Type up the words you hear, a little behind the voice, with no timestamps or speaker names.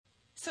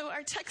So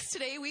our text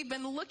today, we've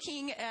been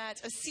looking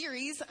at a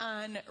series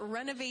on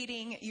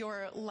renovating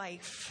your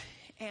life.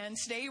 And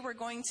today we're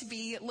going to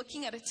be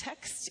looking at a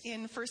text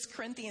in 1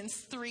 Corinthians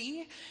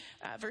 3,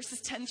 verses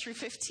 10 through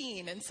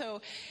 15. And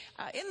so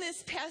in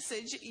this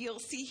passage, you'll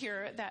see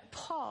here that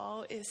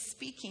Paul is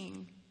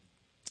speaking.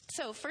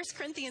 So 1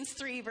 Corinthians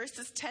 3,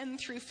 verses 10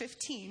 through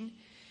 15.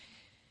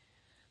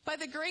 By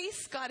the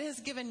grace God has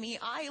given me,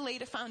 I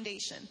laid a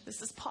foundation. This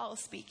is Paul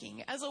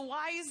speaking. As a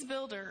wise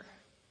builder,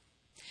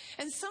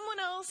 and someone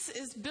else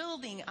is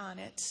building on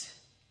it.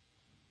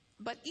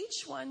 But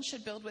each one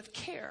should build with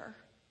care.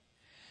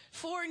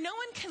 For no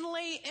one can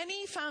lay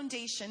any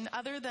foundation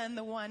other than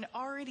the one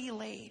already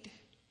laid,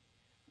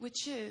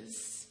 which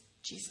is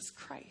Jesus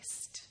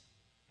Christ.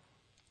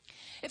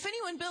 If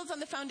anyone builds on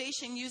the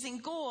foundation using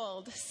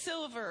gold,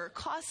 silver,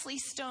 costly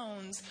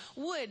stones,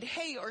 wood,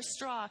 hay, or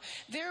straw,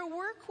 their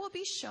work will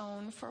be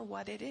shown for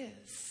what it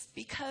is,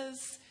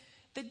 because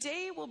the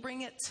day will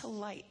bring it to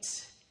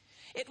light.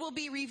 It will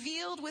be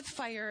revealed with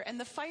fire, and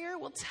the fire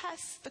will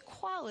test the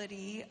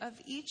quality of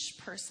each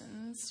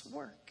person's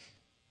work.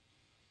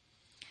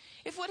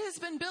 If what has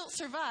been built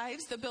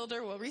survives, the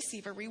builder will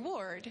receive a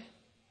reward.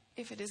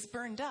 If it is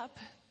burned up,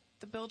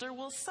 the builder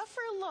will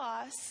suffer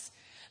loss,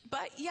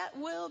 but yet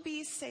will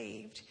be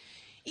saved,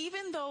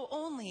 even though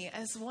only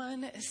as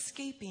one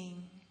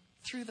escaping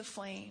through the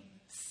flames.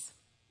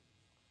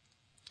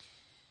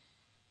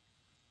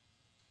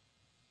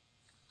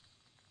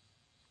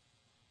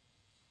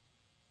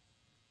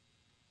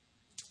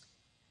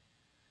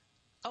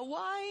 A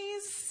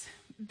wise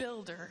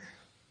builder,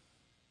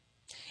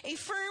 a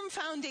firm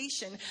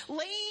foundation,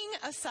 laying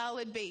a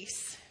solid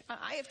base.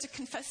 I have to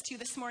confess to you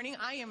this morning,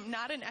 I am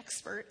not an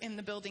expert in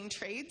the building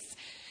trades,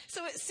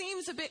 so it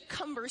seems a bit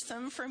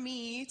cumbersome for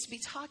me to be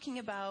talking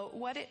about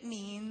what it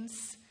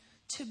means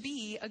to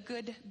be a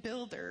good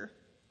builder.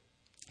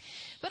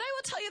 But I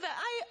will tell you that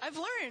I've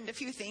learned a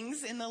few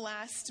things in the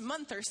last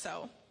month or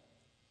so.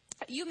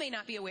 You may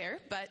not be aware,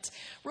 but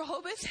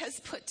Rehoboth has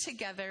put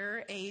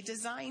together a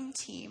design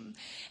team.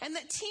 And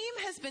that team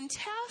has been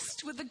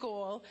tasked with the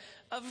goal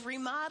of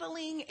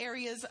remodeling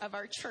areas of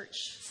our church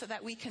so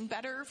that we can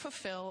better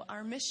fulfill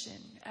our mission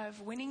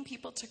of winning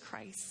people to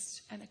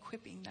Christ and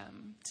equipping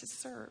them to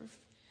serve.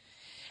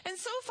 And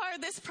so far,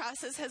 this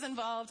process has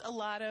involved a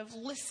lot of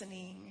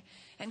listening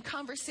and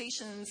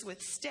conversations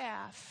with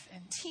staff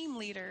and team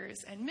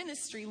leaders and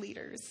ministry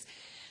leaders.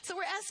 So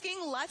we're asking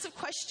lots of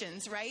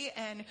questions, right?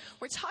 And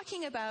we're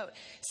talking about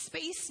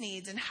space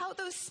needs and how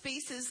those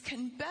spaces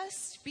can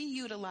best be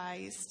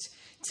utilized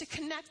to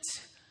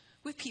connect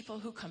with people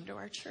who come to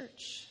our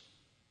church.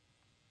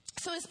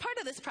 So as part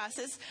of this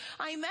process,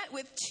 I met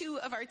with two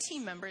of our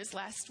team members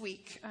last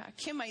week,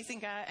 Kim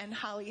Eisinga and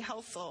Holly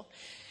Helsel,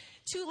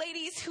 two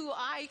ladies who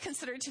I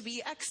consider to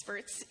be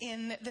experts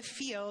in the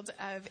field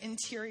of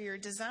interior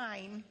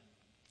design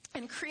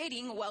and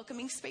creating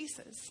welcoming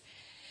spaces.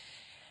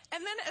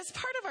 And then as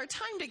part of our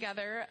time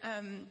together,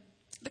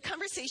 the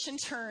conversation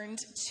turned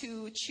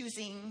to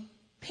choosing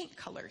paint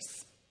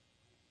colors.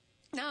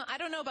 Now, I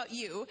don't know about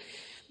you,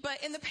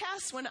 but in the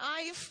past when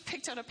I've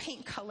picked out a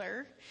paint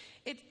color,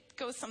 it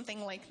goes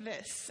something like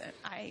this.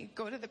 I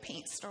go to the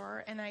paint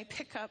store and I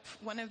pick up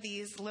one of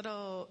these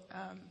little,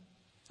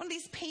 one of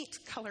these paint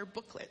color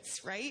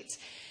booklets, right?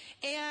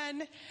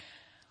 And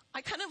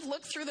I kind of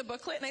look through the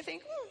booklet and I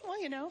think,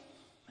 well, you know,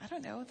 I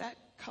don't know, that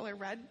color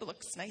red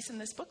looks nice in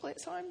this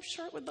booklet, so I'm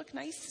sure it would look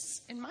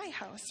nice in my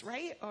house,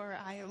 right? Or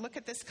I look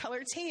at this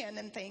color tan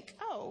and think,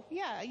 oh,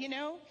 yeah, you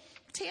know,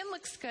 tan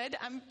looks good.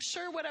 I'm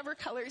sure whatever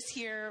colors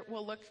here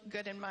will look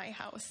good in my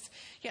house.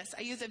 Yes,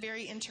 I use a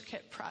very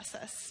intricate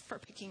process for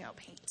picking out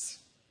paint.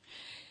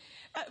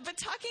 But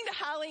talking to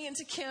Holly and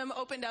to Kim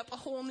opened up a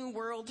whole new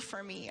world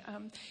for me.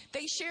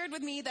 They shared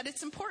with me that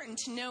it's important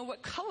to know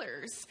what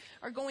colors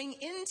are going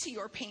into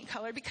your paint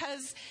color,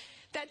 because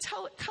that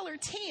color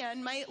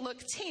tan might look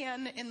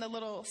tan in the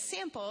little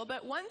sample,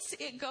 but once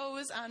it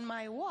goes on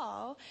my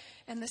wall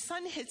and the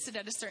sun hits it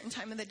at a certain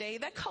time of the day,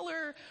 that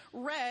color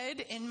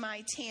red in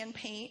my tan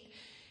paint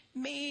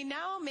may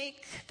now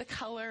make the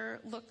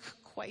color look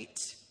quite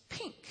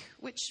pink,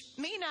 which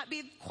may not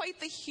be quite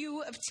the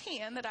hue of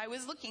tan that I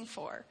was looking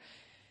for.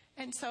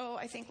 And so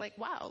I think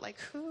wow,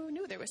 who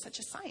knew there was such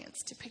a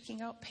science to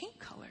picking out paint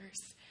colors?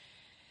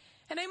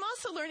 And I'm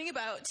also learning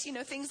about,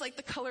 things like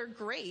the color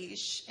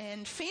grayish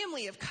and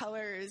family of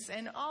colors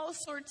and all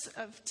sorts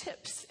of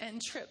tips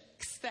and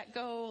tricks that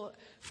go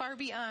far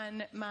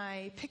beyond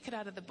my pick it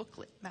out of the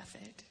booklet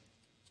method.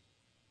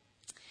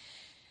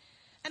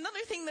 Another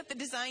thing that the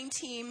design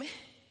team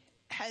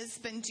has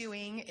been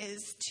doing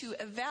is to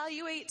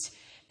evaluate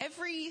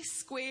every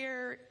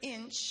square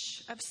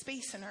inch of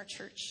space in our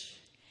church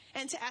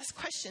and to ask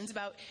questions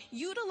about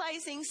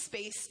utilizing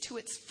space to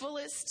its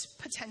fullest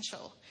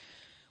potential,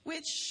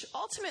 which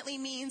ultimately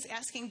means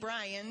asking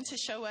Brian to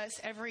show us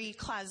every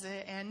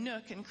closet and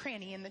nook and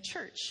cranny in the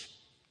church.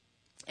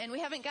 And we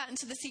haven't gotten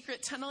to the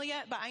secret tunnel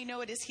yet, but I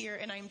know it is here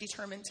and I'm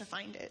determined to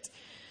find it.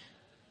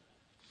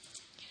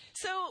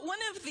 So one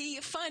of the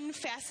fun,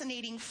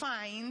 fascinating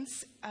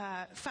finds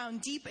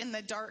found deep in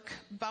the dark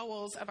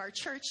bowels of our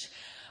church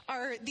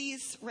are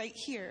these right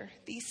here,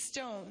 these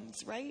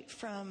stones, right,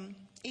 from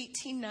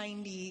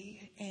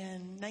 1890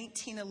 and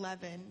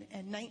 1911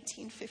 and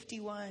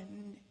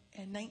 1951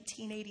 and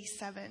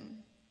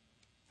 1987.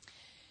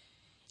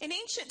 In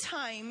ancient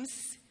times,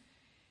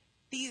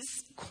 these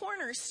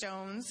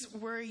cornerstones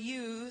were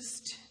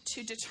used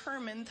to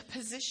determine the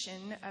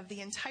position of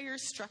the entire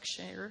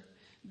structure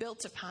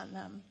built upon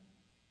them.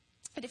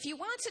 And if you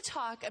want to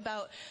talk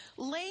about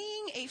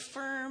laying a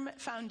firm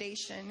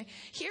foundation,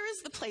 here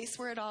is the place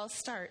where it all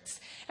starts.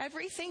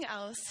 Everything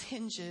else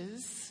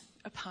hinges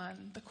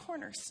upon the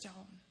cornerstone.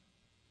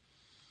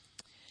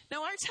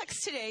 Now, our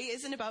text today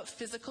isn't about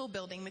physical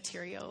building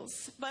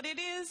materials, but it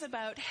is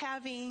about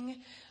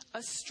having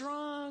a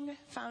strong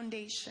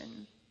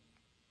foundation.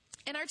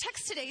 And our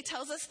text today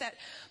tells us that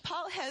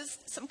Paul has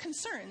some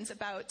concerns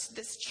about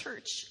this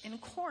church in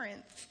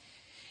Corinth.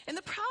 And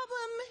the problem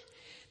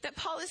that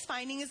Paul is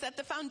finding is that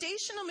the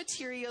foundational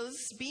materials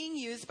being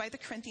used by the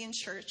Corinthian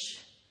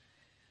church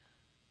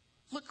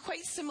look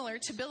quite similar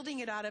to building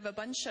it out of a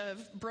bunch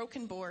of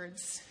broken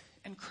boards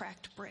and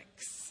cracked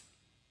bricks.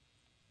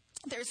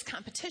 There's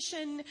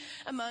competition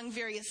among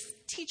various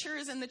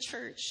teachers in the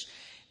church,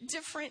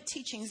 different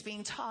teachings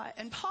being taught.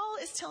 And Paul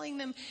is telling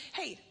them,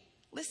 hey,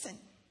 listen,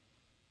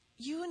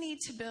 you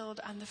need to build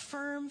on the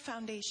firm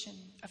foundation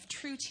of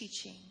true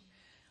teaching.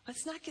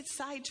 Let's not get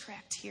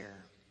sidetracked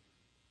here.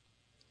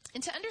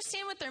 And to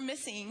understand what they're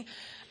missing,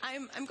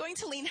 I'm going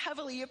to lean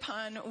heavily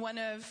upon one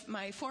of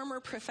my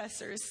former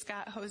professors,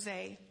 Scott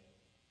Jose.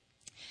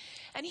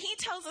 And he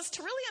tells us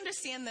to really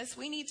understand this,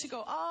 we need to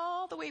go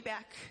all the way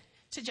back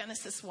to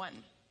Genesis 1,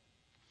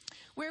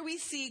 where we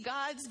see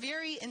God's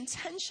very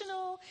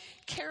intentional,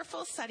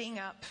 careful setting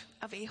up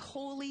of a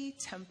holy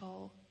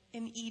temple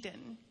in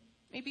Eden.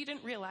 Maybe you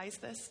didn't realize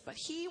this, but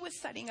he was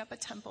setting up a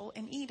temple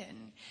in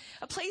Eden,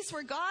 a place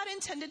where God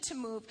intended to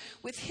move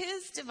with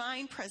his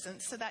divine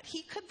presence so that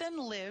he could then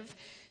live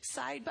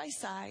side by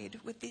side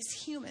with these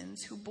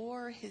humans who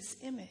bore his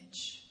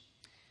image.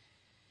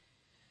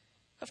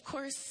 Of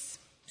course,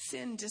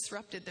 sin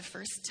disrupted the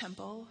first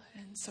temple,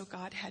 and so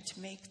God had to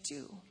make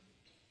do.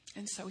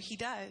 And so he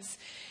does.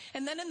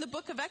 And then in the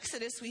book of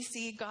Exodus, we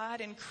see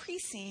God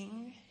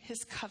increasing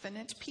his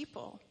covenant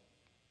people.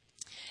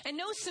 And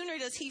no sooner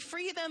does he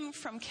free them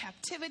from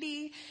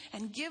captivity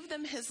and give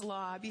them his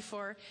law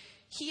before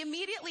he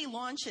immediately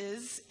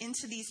launches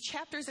into these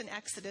chapters in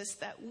Exodus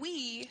that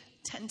we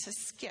tend to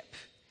skip.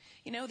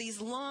 You know,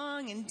 these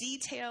long and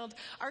detailed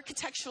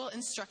architectural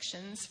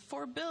instructions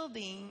for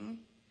building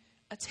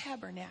a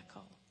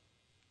tabernacle.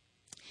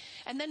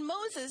 And then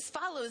Moses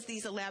follows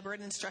these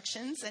elaborate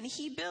instructions and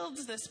he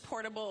builds this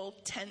portable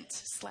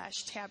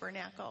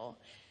tent/tabernacle.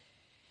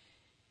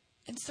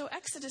 And so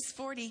Exodus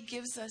 40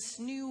 gives us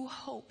new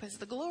hope as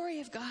the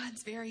glory of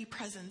God's very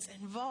presence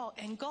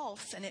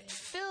engulfs and it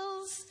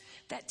fills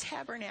that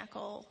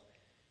tabernacle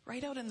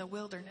right out in the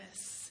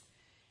wilderness.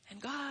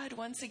 And God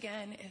once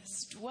again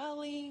is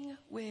dwelling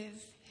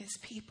with his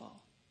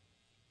people.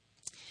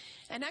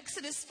 And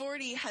Exodus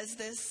 40 has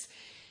this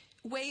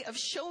way of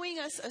showing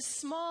us a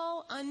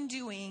small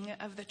undoing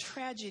of the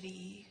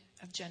tragedy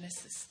of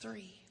Genesis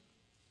 3.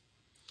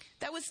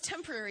 That was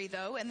temporary,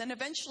 though, and then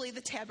eventually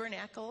the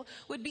tabernacle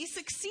would be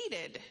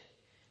succeeded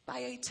by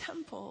a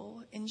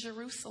temple in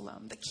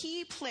Jerusalem, the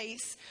key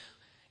place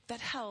that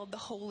held the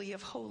Holy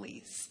of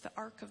Holies, the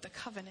Ark of the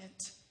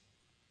Covenant.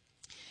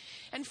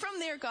 And from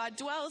there, God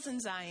dwells in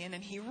Zion,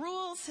 and he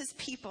rules his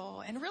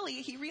people, and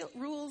really, he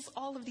rules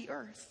all of the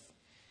earth.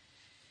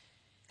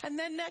 And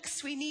then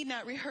next, we need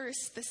not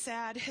rehearse the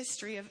sad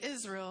history of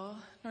Israel,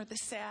 nor the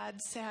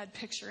sad, sad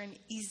picture in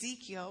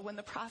Ezekiel when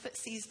the prophet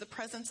sees the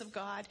presence of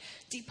God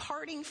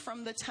departing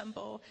from the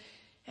temple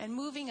and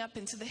moving up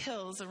into the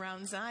hills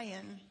around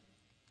Zion.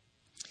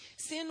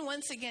 Sin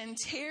once again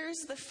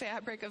tears the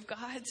fabric of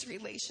God's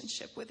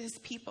relationship with his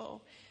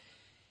people.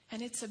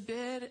 And it's a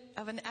bit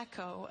of an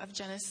echo of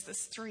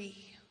Genesis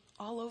 3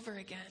 all over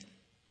again.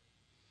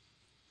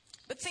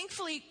 But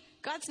thankfully,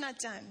 God's not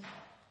done.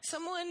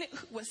 Someone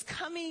was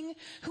coming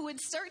who would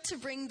start to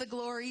bring the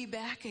glory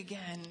back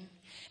again.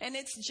 And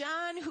it's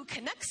John who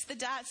connects the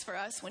dots for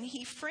us when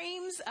he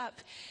frames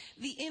up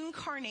the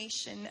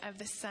incarnation of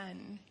the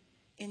Son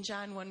in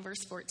John 1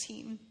 verse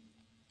 14,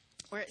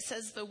 where it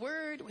says, "The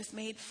Word was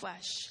made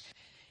flesh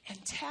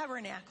and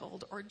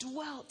tabernacled or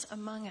dwelt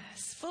among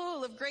us,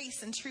 full of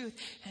grace and truth,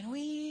 and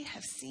we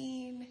have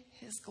seen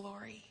his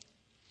glory."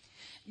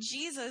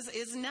 Jesus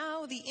is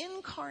now the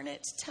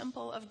incarnate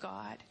temple of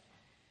God.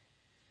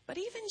 But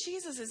even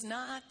Jesus is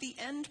not the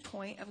end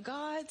point of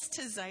God's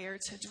desire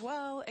to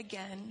dwell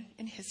again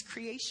in his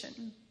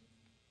creation.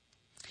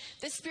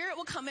 The Spirit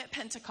will come at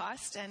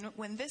Pentecost, and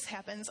when this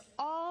happens,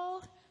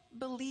 all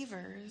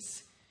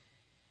believers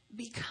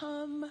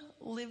become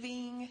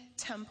living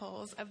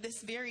temples of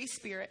this very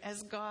Spirit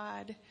as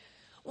God.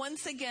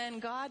 Once again,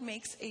 God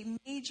makes a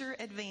major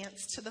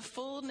advance to the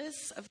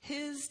fullness of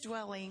his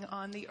dwelling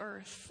on the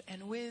earth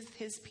and with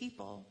his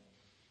people.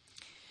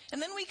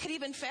 And then we could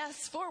even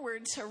fast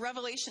forward to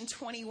Revelation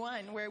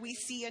 21, where we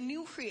see a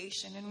new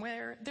creation and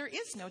where there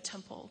is no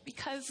temple,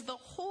 because the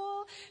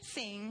whole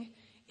thing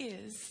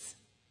is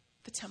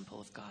the temple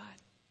of God.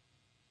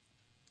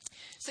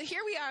 So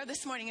here we are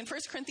this morning in 1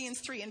 Corinthians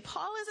 3, and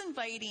Paul is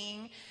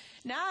inviting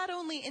not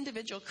only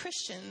individual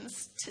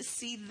Christians to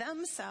see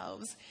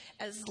themselves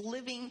as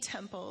living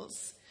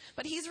temples,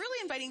 but he's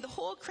really inviting the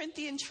whole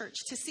Corinthian church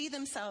to see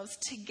themselves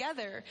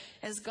together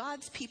as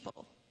God's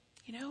people.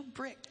 You know,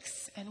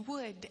 bricks and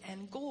wood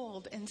and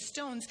gold and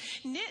stones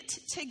knit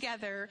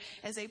together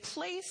as a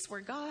place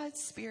where God's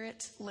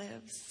Spirit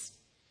lives.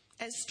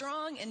 As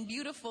strong and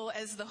beautiful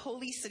as the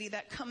holy city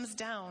that comes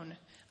down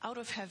out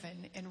of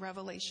heaven in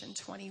Revelation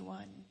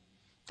 21,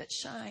 that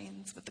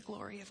shines with the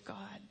glory of God.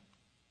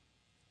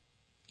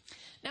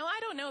 Now, I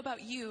don't know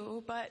about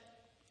you, but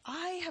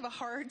I have a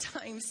hard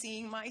time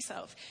seeing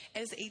myself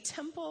as a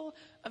temple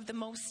of the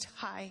Most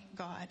High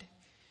God.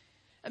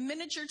 A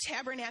miniature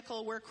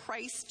tabernacle where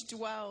Christ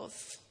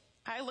dwells.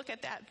 I look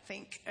at that and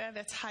think,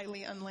 that's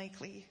highly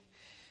unlikely.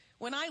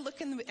 When I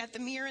look at the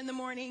mirror in the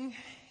morning,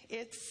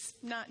 it's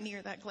not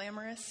near that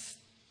glamorous.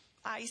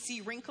 I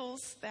see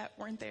wrinkles that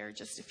weren't there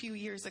just a few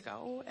years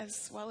ago,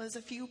 as well as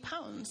a few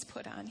pounds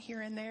put on here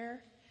and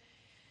there.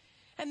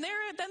 And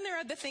then there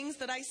are the things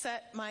that I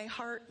set my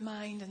heart,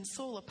 mind, and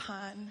soul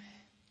upon.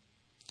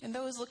 And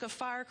those look a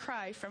far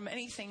cry from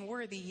anything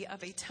worthy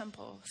of a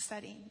temple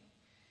setting.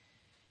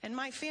 And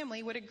my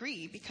family would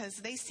agree, because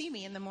they see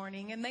me in the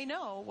morning and they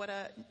know what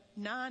a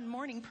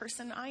non-morning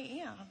person I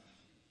am.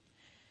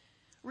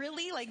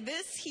 Really, like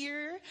this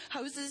here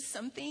houses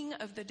something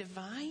of the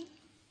divine?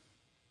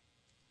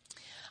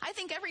 I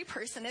think every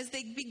person, as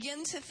they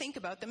begin to think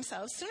about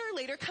themselves, sooner or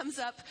later comes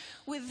up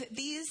with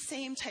these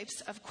same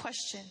types of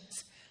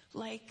questions,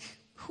 like,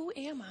 who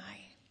am I?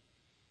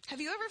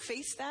 Have you ever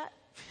faced that?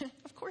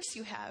 Of course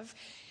you have.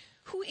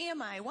 Who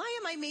am I? Why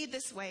am I made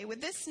this way,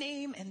 with this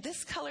name and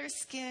this color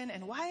skin?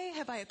 And why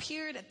have I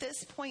appeared at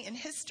this point in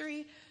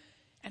history?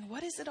 And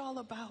what is it all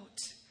about?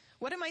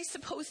 What am I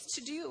supposed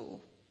to do?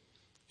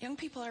 Young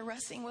people are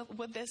wrestling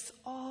with this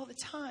all the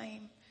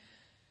time.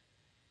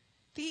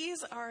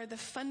 These are the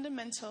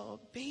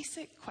fundamental,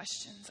 basic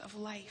questions of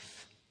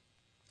life.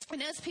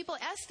 And as people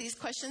ask these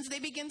questions, they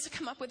begin to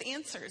come up with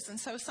answers. And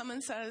so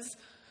someone says,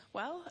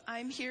 well,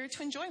 I'm here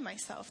to enjoy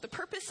myself. The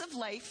purpose of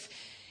life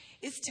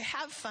is to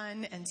have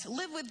fun and to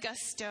live with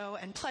gusto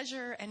and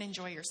pleasure and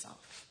enjoy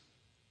yourself.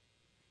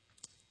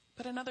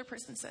 But another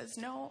person says,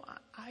 no,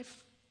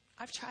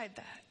 I've tried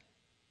that,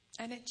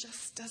 and it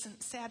just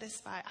doesn't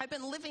satisfy. I've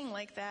been living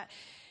like that,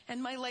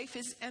 and my life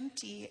is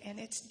empty, and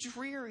it's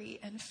dreary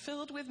and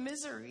filled with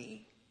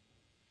misery.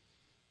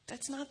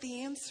 That's not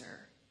the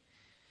answer.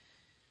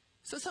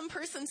 So some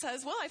person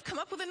says, well, I've come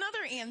up with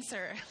another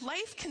answer.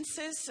 Life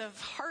consists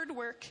of hard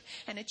work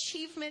and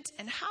achievement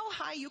and how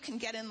high you can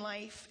get in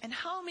life and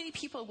how many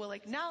people will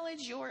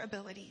acknowledge your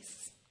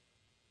abilities.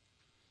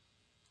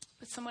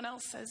 But someone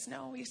else says,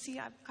 no, you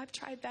see, I've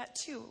tried that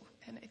too,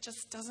 and it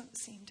just doesn't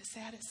seem to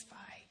satisfy.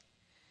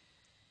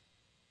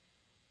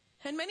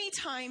 And many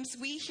times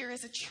we here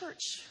as a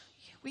church,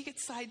 we get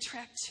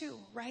sidetracked too,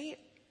 right?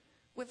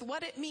 With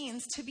what it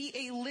means to be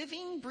a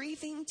living,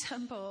 breathing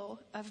temple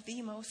of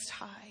the Most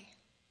High.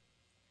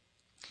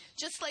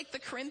 Just like the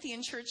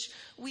Corinthian church,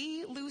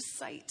 we lose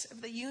sight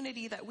of the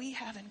unity that we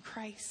have in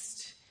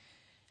Christ.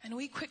 And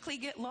we quickly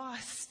get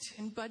lost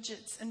in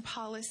budgets and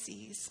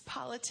policies,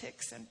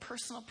 politics and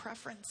personal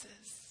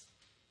preferences.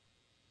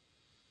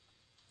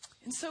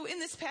 And so in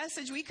this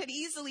passage, we could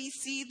easily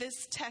see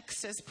this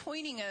text as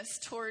pointing us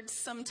towards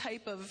some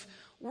type of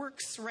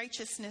works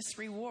righteousness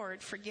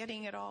reward for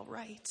getting it all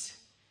right.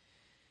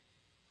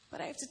 But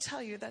I have to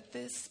tell you that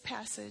this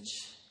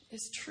passage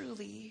is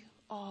truly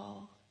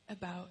all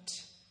about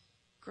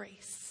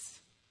grace.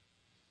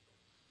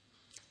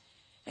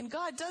 And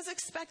God does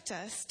expect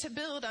us to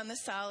build on the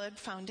solid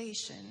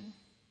foundation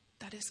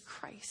that is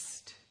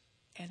Christ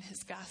and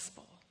his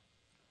gospel.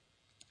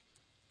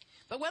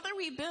 But whether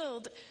we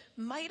build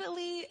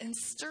mightily and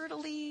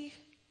sturdily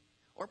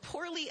or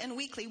poorly and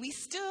weakly, we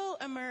still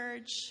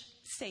emerge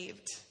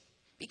saved.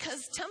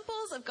 Because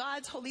temples of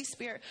God's Holy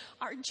Spirit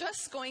are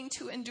just going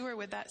to endure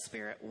with that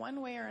Spirit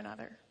one way or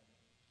another.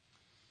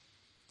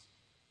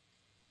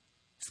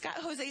 Scott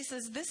Jose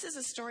says this is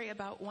a story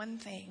about one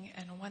thing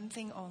and one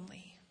thing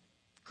only.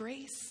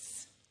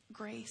 Grace,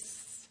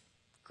 grace,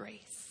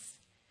 grace.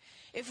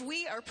 If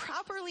we are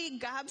properly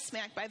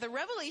gobsmacked by the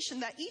revelation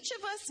that each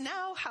of us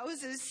now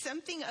houses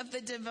something of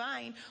the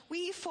divine,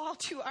 we fall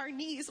to our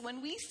knees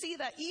when we see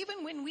that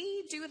even when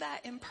we do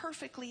that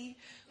imperfectly,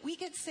 we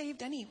get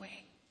saved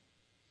anyway.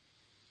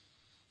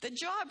 The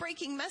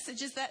jaw-breaking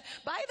message is that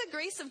by the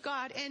grace of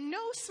God and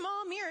no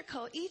small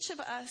miracle, each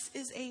of us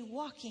is a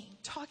walking,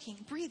 talking,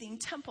 breathing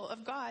temple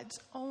of God's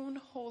own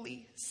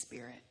Holy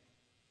Spirit.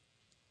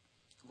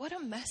 What a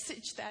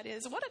message that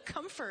is. What a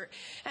comfort.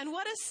 And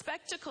what a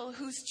spectacle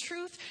whose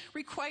truth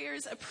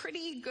requires a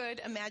pretty good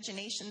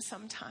imagination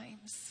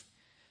sometimes.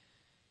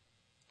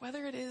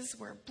 Whether it is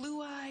we're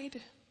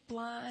blue-eyed,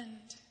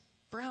 blonde,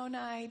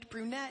 brown-eyed,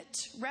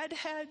 brunette,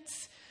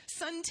 redheads,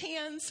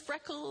 suntans,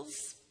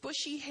 freckles,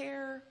 bushy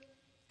hair,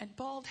 and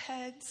bald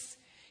heads,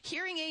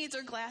 hearing aids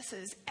or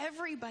glasses,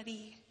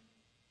 everybody.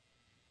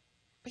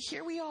 But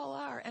here we all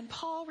are, and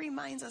Paul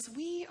reminds us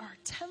we are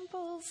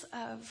temples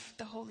of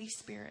the Holy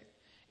Spirit.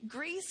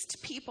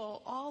 Graced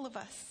people, all of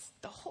us,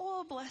 the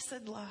whole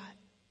blessed lot.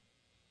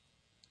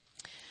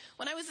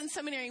 When I was in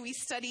seminary, we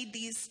studied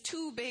these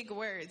two big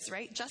words,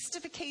 right?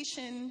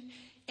 Justification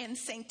and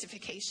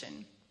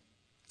sanctification.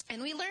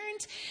 And we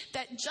learned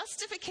that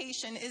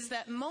justification is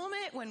that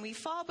moment when we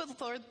fall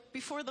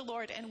before the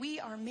Lord and we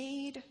are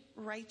made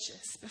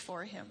righteous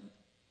before him.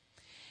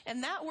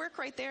 And that work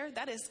right there,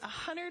 that is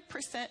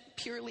 100%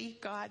 purely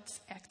God's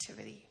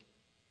activity.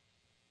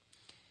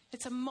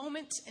 It's a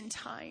moment in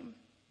time.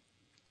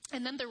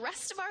 And then the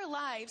rest of our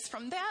lives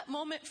from that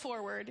moment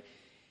forward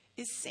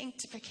is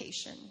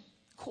sanctification,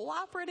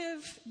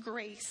 cooperative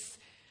grace,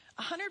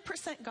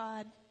 100%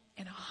 God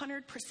and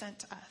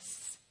 100%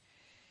 us.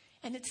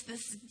 And it's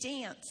this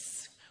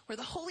dance where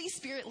the Holy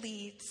Spirit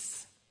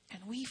leads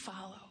and we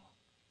follow.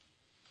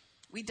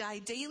 We die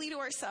daily to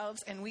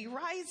ourselves and we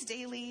rise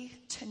daily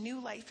to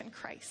new life in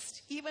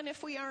Christ. Even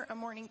if we aren't a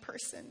morning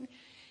person,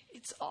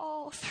 it's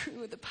all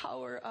through the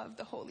power of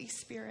the Holy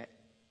Spirit.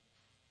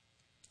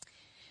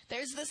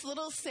 There's this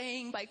little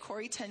saying by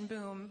Corrie ten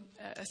Boom,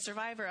 a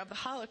survivor of the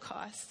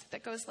Holocaust,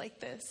 that goes like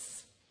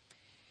this.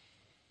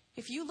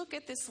 If you look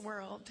at this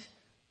world,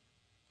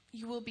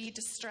 you will be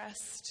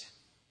distressed.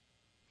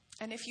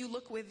 And if you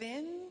look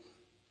within,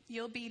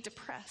 you'll be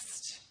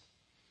depressed.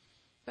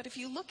 But if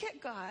you look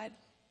at God,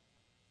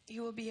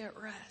 you will be at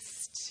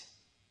rest.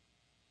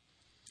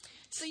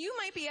 So you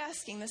might be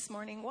asking this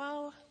morning,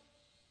 well,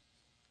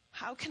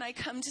 how can I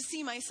come to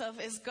see myself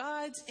as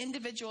God's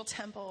individual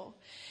temple?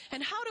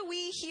 And how do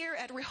we here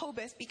at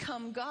Rehoboth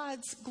become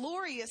God's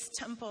glorious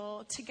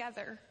temple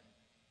together?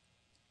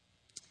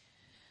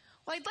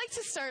 Well, I'd like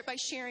to start by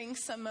sharing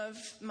some of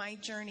my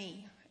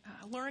journey,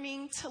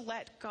 learning to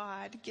let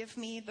God give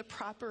me the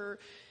proper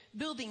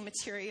building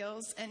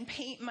materials and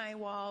paint my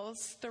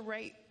walls the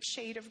right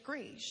shade of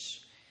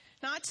grayish.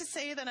 Not to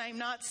say that I'm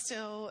not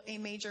still a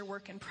major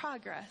work in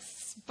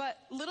progress, but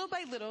little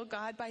by little,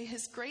 God, by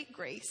his great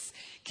grace,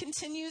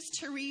 continues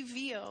to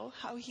reveal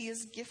how he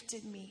has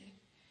gifted me.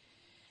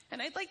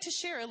 And I'd like to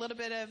share a little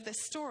bit of the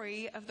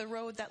story of the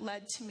road that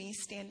led to me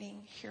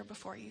standing here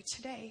before you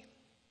today.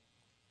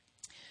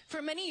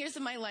 For many years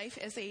of my life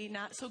as a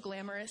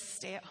not-so-glamorous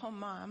stay-at-home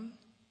mom,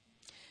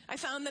 I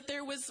found that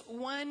there was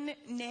one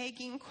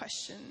nagging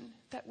question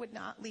that would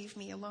not leave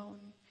me alone.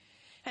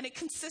 And it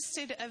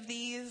consisted of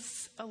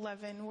these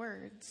 11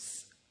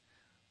 words.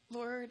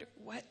 Lord,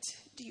 what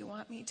do you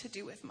want me to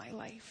do with my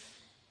life?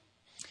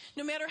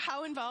 No matter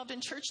how involved in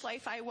church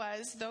life I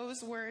was,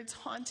 those words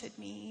haunted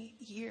me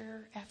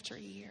year after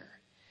year.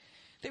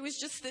 There was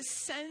just this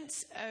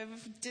sense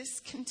of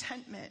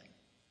discontentment.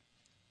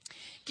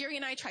 Gary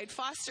and I tried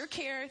foster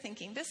care,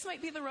 thinking this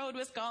might be the road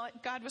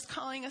God was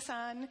calling us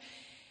on.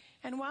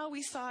 And while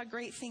we saw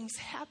great things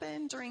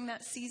happen during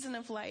that season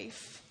of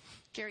life,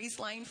 Gary's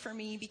line for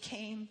me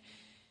became,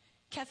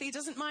 Kathy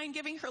doesn't mind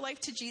giving her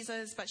life to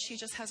Jesus, but she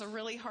just has a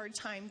really hard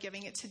time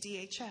giving it to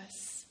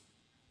DHS.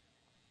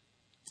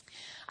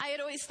 I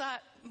had always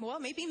thought, well,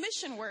 maybe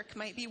mission work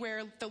might be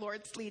where the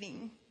Lord's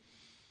leading.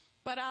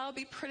 But I'll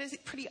be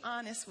pretty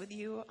honest with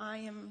you, I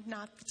am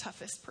not the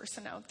toughest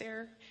person out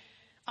there.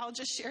 I'll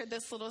just share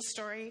this little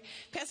story.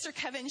 Pastor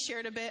Kevin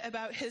shared a bit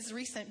about his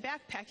recent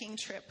backpacking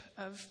trip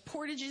of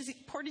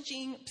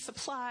portaging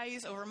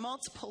supplies over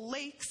multiple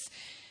lakes,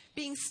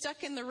 being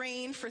stuck in the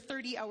rain for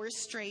 30 hours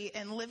straight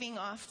and living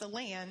off the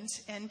land.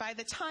 And by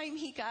the time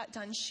he got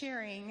done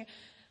sharing,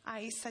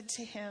 I said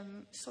to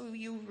him, so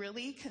you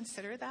really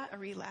consider that a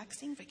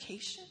relaxing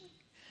vacation?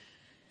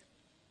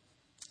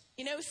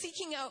 You know,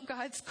 seeking out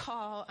God's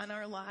call on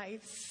our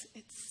lives,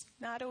 it's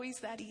not always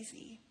that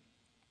easy.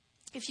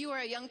 If you are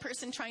a young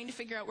person trying to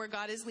figure out where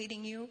God is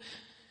leading you,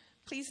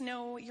 please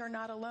know you're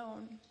not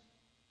alone.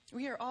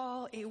 We are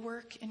all a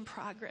work in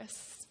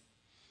progress.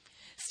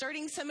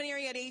 Starting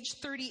seminary at age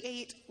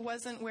 38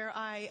 wasn't where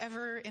I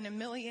ever in a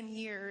million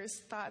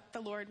years thought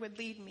the Lord would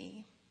lead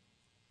me.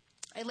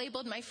 I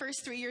labeled my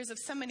first 3 years of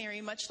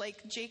seminary much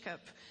like Jacob,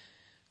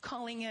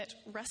 calling it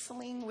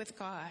wrestling with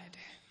God.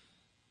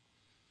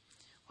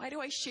 Why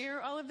do I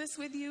share all of this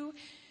with you?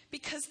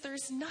 Because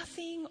there's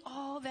nothing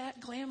all that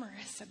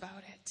glamorous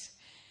about it.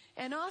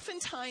 And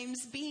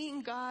oftentimes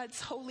being God's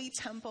holy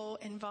temple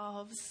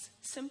involves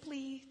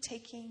simply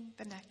taking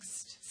the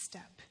next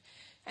step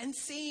and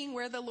seeing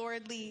where the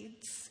Lord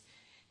leads.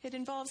 It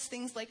involves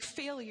things like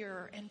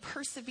failure and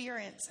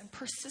perseverance and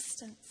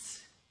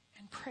persistence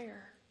and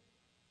prayer.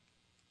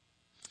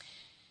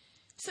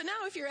 So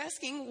now if you're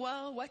asking,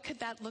 well, what could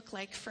that look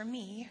like for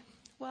me?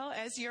 Well,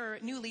 as your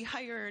newly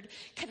hired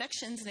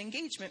connections and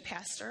engagement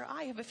pastor,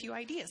 I have a few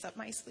ideas up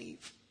my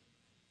sleeve.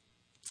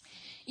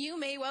 You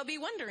may well be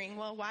wondering,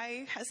 well,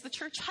 why has the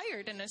church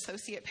hired an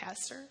associate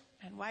pastor?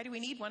 And why do we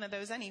need one of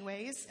those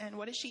anyways? And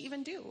what does she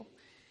even do?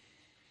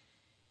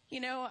 You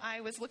know,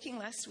 I was looking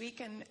last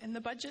week, and the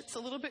budget's a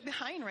little bit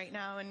behind right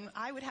now, and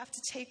I would have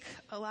to take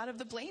a lot of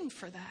the blame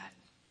for that.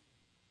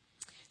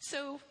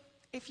 So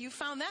if you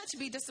found that to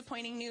be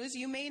disappointing news,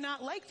 you may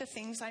not like the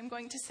things I'm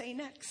going to say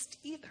next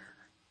either.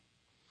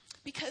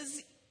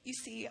 Because, you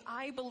see,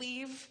 I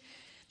believe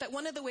that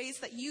one of the ways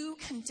that you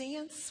can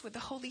dance with the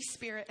Holy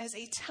Spirit as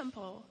a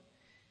temple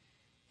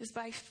is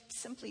by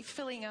simply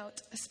filling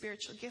out a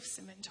spiritual gifts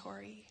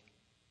inventory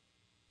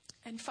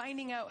and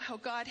finding out how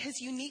God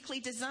has uniquely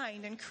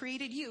designed and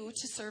created you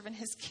to serve in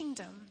his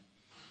kingdom.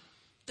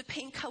 The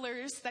paint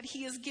colors that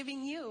he is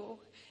giving you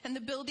and the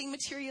building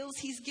materials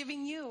he's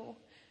giving you.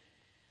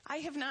 I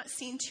have not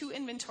seen two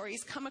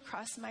inventories come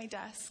across my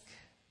desk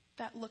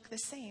that look the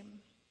same.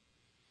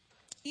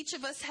 Each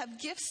of us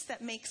have gifts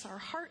that makes our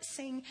heart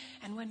sing,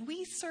 and when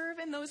we serve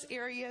in those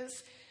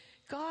areas,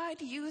 God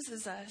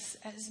uses us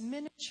as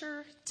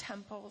miniature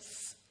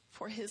temples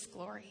for his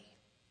glory.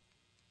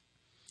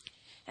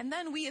 And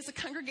then we as a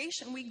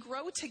congregation, we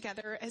grow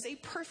together as a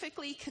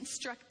perfectly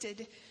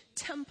constructed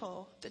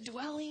temple, the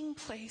dwelling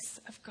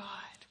place of God.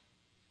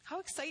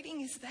 How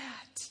exciting is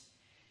that?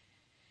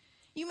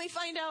 You may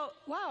find out,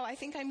 wow, I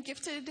think I'm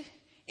gifted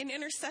in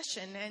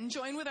intercession, and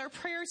join with our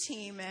prayer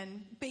team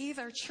and bathe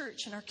our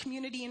church and our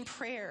community in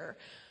prayer.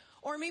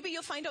 Or maybe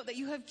you'll find out that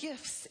you have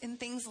gifts in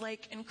things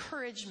like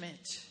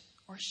encouragement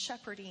or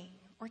shepherding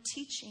or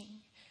teaching,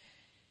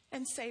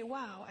 and say,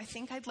 wow, I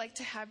think I'd like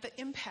to have the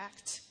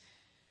impact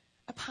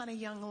upon a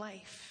young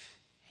life.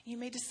 You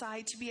may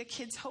decide to be a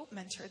Kids Hope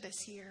mentor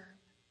this year.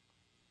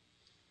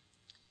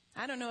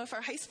 I don't know if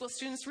our high school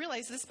students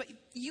realize this, but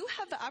you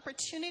have the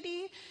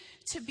opportunity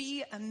to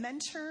be a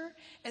mentor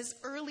as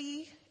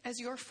early as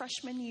your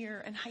freshman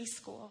year in high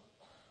school.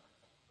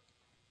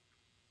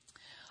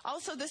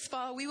 Also this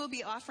fall, we will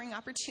be offering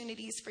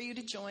opportunities for you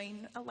to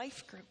join a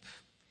life group,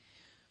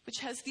 which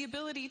has the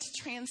ability to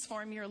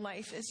transform your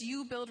life as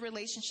you build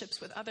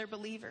relationships with other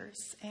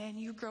believers and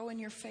you grow in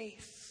your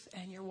faith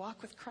and your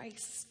walk with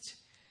Christ.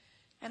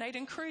 And I'd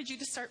encourage you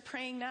to start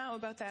praying now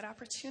about that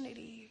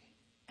opportunity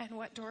and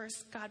what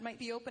doors God might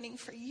be opening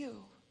for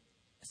you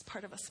as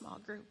part of a small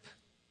group.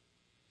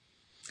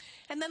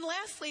 And then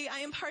lastly, I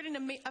am part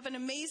of an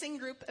amazing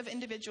group of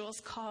individuals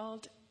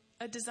called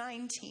a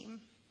design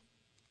team.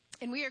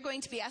 And we are going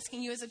to be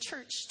asking you as a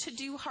church to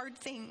do hard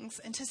things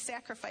and to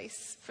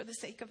sacrifice for the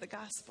sake of the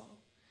gospel.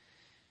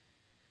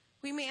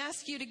 We may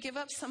ask you to give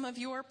up some of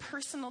your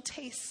personal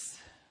tastes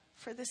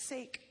for the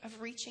sake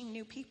of reaching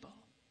new people.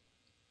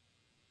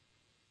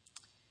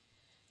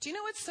 Do you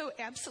know what's so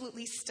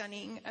absolutely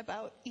stunning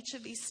about each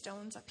of these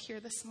stones up here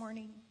this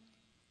morning?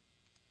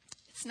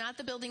 It's not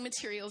the building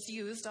materials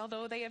used,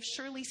 although they have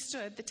surely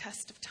stood the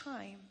test of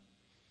time.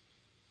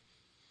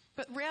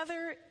 But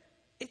rather,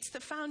 it's the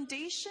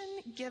foundation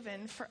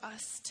given for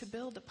us to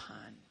build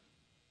upon.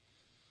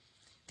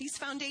 These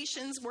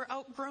foundations were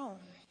outgrown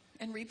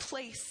and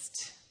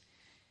replaced.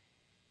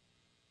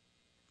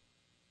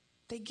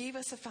 They gave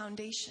us a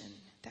foundation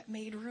that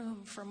made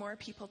room for more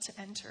people to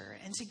enter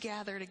and to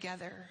gather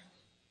together.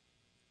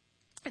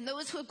 And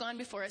those who have gone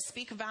before us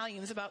speak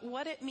volumes about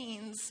what it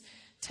means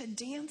to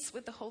dance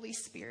with the Holy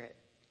Spirit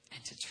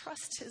and to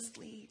trust his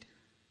lead.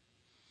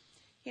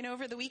 You know,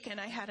 over the weekend,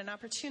 I had an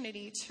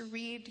opportunity to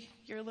read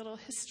your little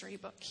history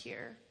book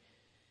here.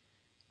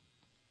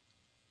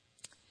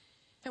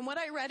 And what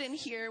I read in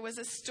here was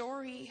a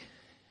story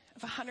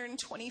of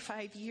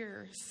 125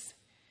 years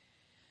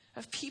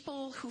of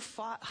people who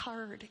fought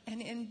hard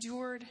and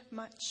endured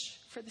much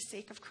for the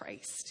sake of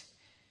Christ.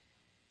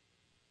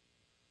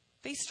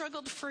 They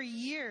struggled for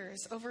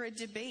years over a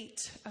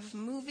debate of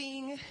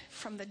moving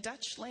from the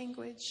Dutch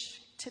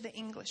language to the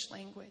English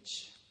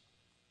language.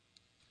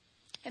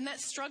 And that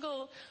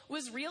struggle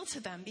was real to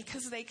them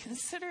because they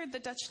considered the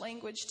Dutch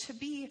language to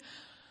be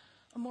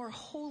a more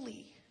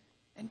holy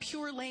and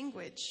pure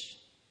language.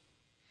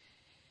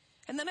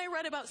 And then I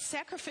read about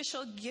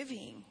sacrificial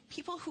giving,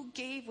 people who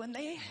gave when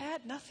they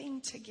had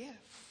nothing to give.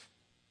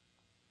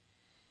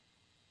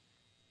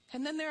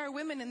 And then there are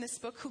women in this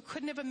book who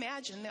couldn't have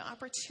imagined the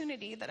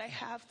opportunity that I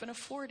have been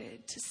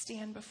afforded to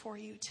stand before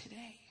you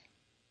today.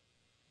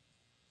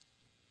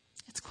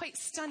 It's quite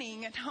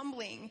stunning and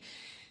humbling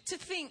to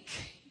think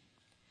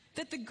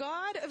that the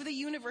God of the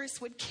universe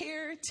would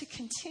care to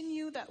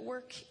continue that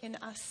work in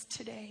us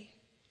today,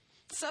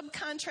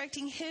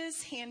 subcontracting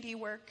his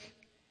handiwork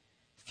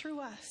through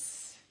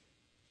us.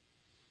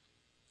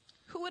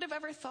 Who would have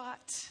ever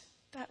thought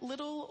that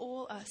little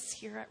old us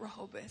here at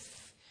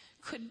Rehoboth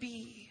could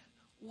be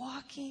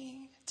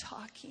walking,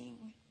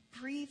 talking,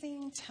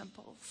 breathing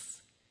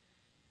temples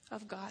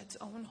of God's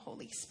own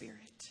Holy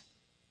Spirit?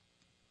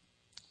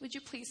 Would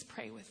you please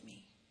pray with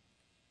me?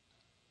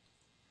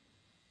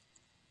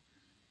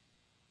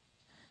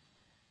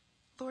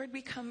 Lord,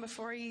 we come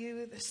before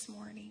you this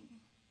morning,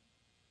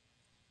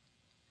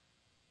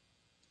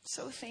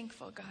 so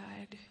thankful,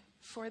 God,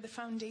 for the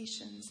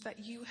foundations that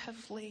you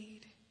have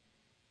laid.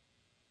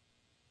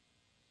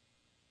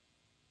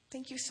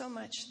 Thank you so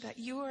much that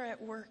you are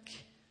at work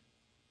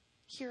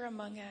here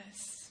among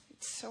us.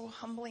 It's so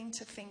humbling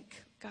to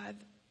think, God,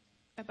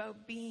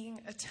 about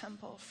being a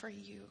temple for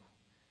you.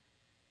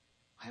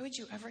 Why would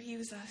you ever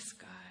use us,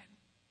 God?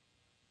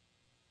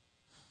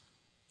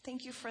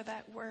 Thank you for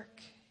that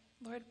work.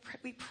 Lord,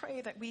 we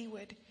pray that we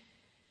would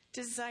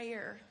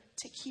desire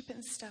to keep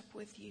in step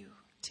with you,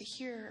 to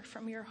hear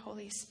from your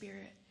Holy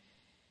Spirit,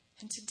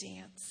 and to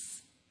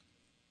dance.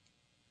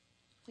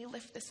 We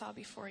lift this all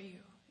before you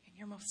in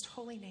your most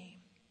holy name.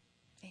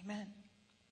 Amen.